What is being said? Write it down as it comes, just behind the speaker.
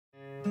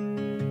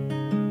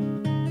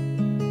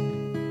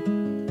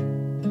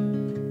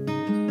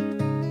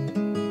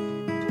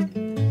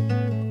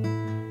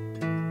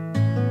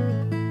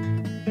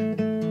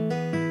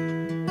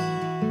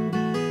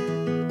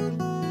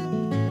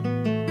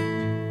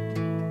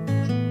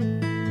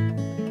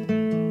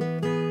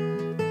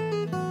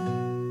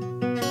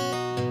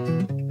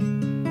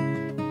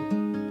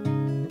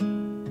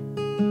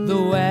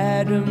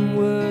Adam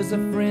was a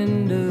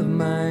friend of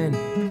mine.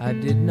 I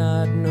did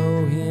not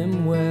know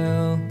him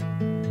well.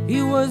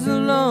 He was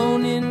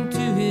alone into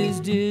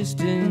his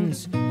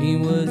distance. He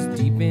was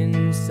deep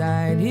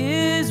inside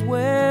his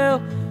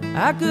well.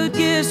 I could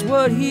guess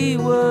what he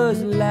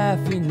was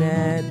laughing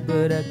at,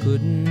 but I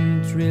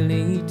couldn't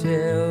really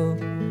tell.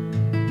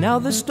 Now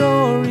the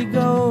story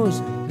goes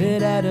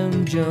that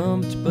Adam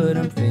jumped, but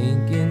I'm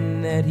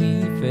thinking that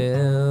he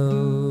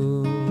fell.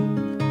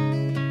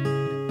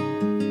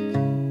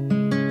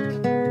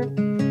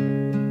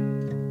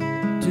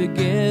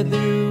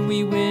 Together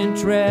we went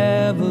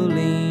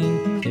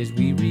traveling as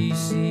we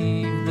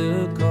received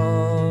the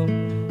call.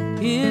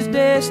 His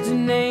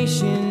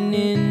destination,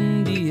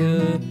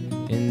 India,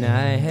 and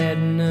I had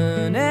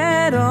none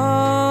at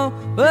all.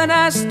 But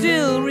I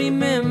still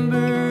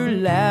remember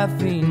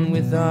laughing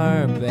with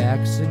our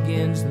backs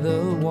against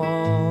the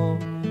wall.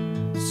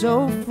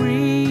 So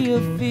free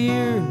of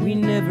fear, we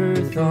never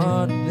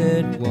thought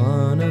that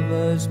one of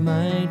us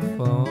might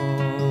fall.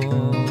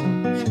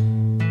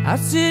 I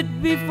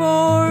sit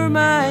before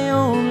my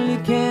only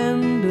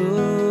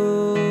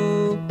candle,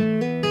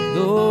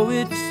 though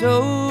it's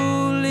so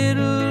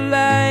little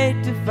light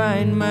to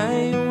find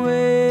my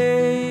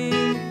way.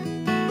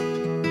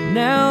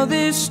 Now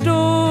this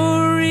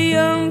story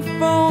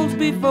unfolds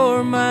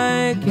before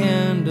my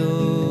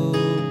candle,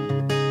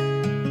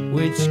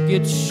 which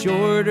gets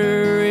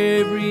shorter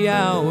every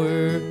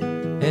hour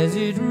as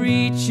it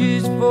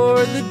reaches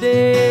for the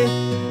day.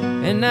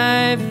 And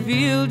I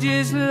feel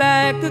just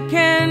like a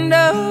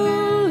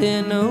candle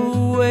in a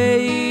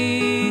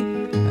way.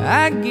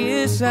 I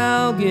guess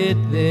I'll get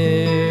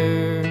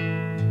there,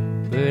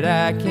 but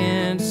I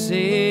can't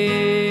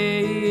say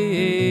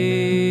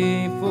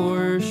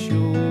for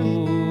sure.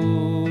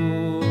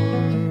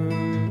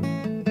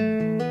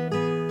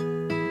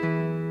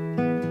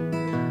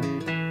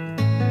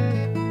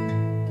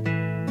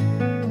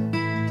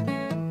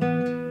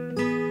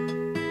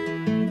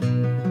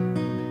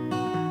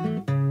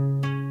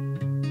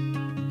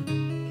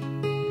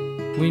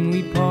 When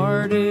we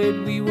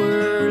parted, we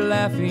were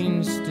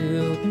laughing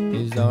still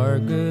as our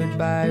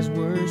goodbyes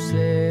were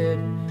said.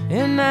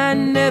 And I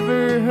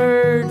never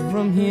heard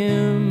from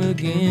him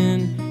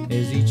again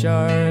as each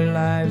our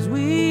lives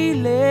we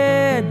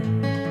led,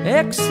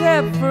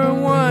 except for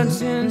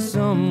once in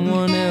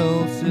someone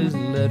else's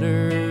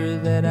letter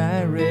that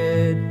I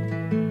read.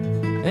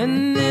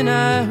 And then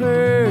I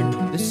heard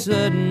the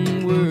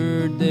sudden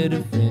word that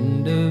a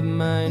friend of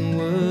mine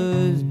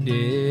was dead.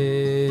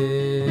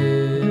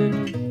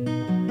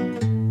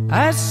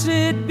 I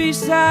sit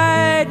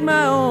beside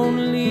my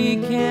only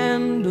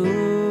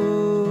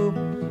candle,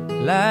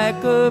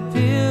 like a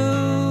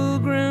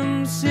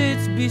pilgrim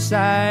sits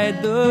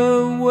beside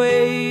the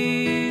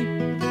way.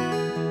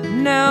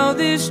 Now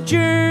this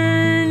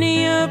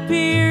journey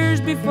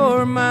appears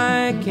before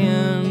my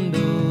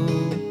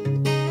candle,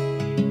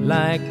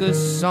 like a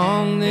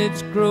song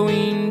that's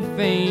growing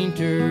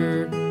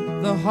fainter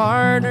the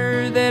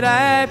harder that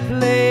I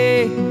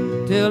play,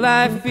 till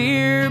I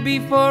fear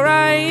before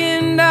I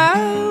end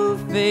I'll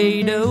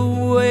fade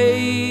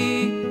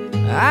away.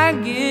 I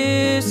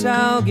guess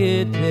I'll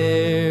get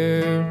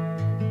there,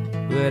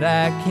 but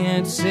I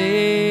can't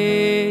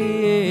say